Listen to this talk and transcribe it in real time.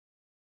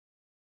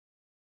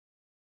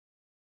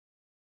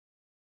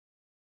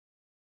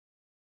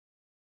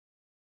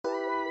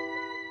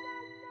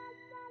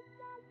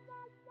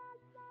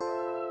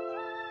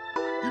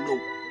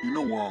You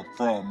know where I'm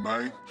from,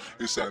 man.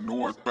 It's that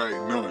North Bay,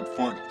 nothing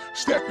funny.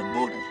 Stacking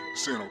money,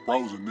 Santa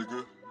Rosa,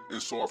 nigga.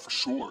 It's all for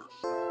sure.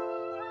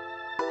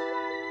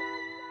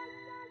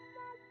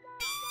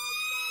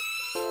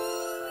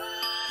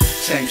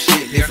 Same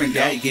shit, different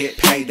day, get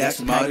paid, that's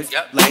the motive.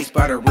 Laced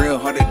by the real,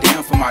 hold it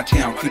down for my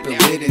town. Keep it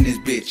lit in this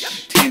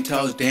bitch. 10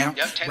 toes down,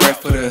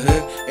 breath for the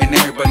hood, and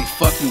everybody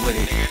fucking with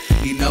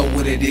it. You know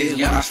what it is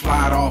when I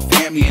slide on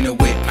family in the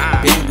whip.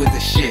 Been with the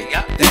shit,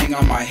 thing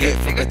on my hip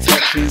for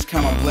protections.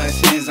 Count my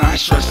blessings, I ain't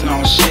stressing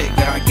on shit.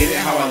 Gotta get it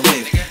how I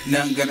live.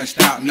 Nothing gonna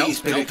stop me,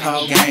 spit a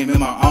cold game in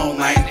my own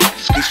lane.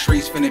 These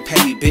streets finna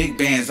pay me big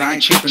bands, I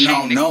ain't tripping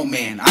on no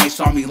man. Ice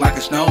on me like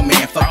a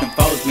snowman, fucking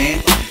foes,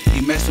 man.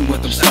 You messing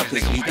with them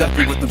suckers, you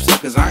ducking with them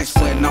suckers. I ain't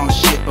sweating on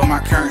shit but my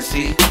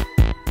currency.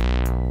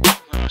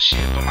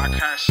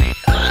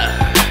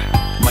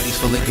 Money's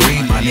full of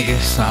green, my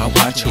niggas, so I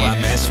watch who I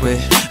mess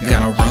with.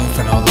 Got no room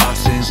for no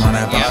losses on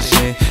that boss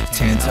shit.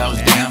 10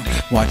 toes down,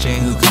 watching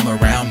who come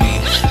around me.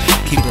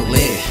 Keep it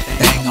lit,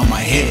 thing on my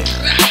head.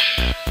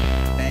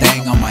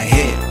 Thing on my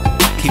head.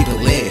 Keep it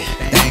lit,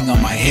 thing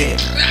on my head.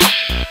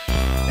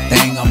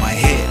 Thing on my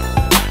head.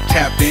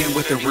 Tapped in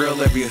with the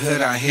real every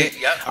hood I hit.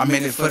 I'm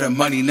in it for the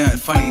money, nothing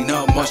funny,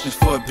 no emotions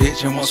for a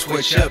bitch. And won't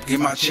switch up, get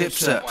my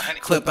chips up.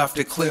 Clip off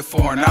the cliff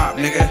for an op,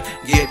 nigga.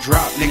 Get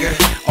dropped, nigga.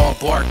 All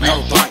bark,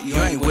 no bite. You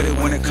ain't with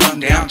it when it come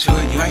down to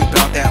it. You ain't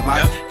about that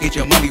life, get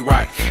your money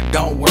right.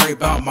 Don't worry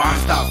about mine,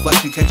 stop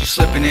flexing, catch you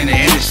slipping in the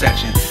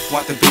intersection.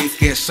 Want the beef,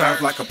 get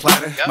served like a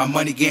platter. My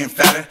money getting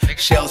fatter.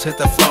 Shells hit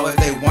the floor if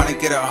they wanna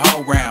get a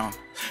whole round.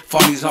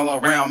 Phonies all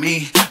around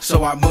me,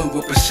 so I move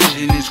with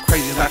precision. It's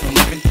crazy life I'm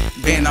living,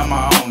 being on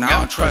my own. I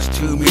don't trust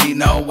too many,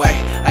 no way.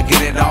 I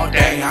get it all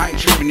day, I ain't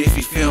tripping if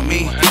you feel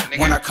me.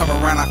 When I come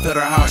around, I feel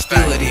the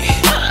hostility.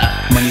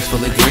 Money's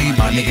full of green,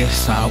 my niggas,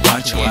 so I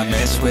watch who I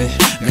mess with.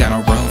 Got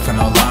no room for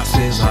no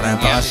losses on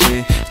that boss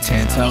shit.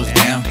 10 toes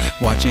down,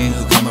 watching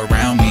who come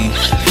around me.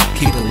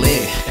 Keep it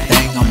lit,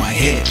 thing on my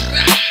head.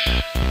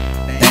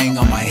 Thing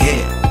on my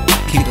head.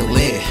 Keep it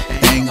lit,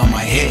 thing on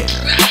my head.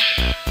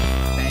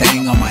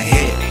 Thing on my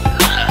head.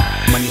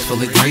 Money's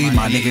full of green,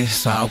 my niggas,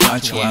 so I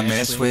watch who I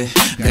mess with.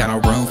 Got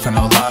no room for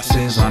no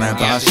losses on that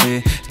boss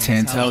shit.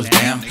 10 toes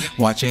down,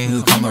 watching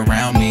who come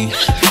around me.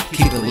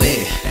 Keep it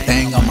lit,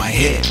 thing on my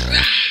head.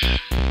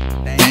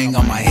 Thing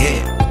on my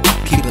head.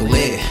 Keep it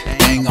lit,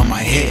 thing on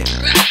my head.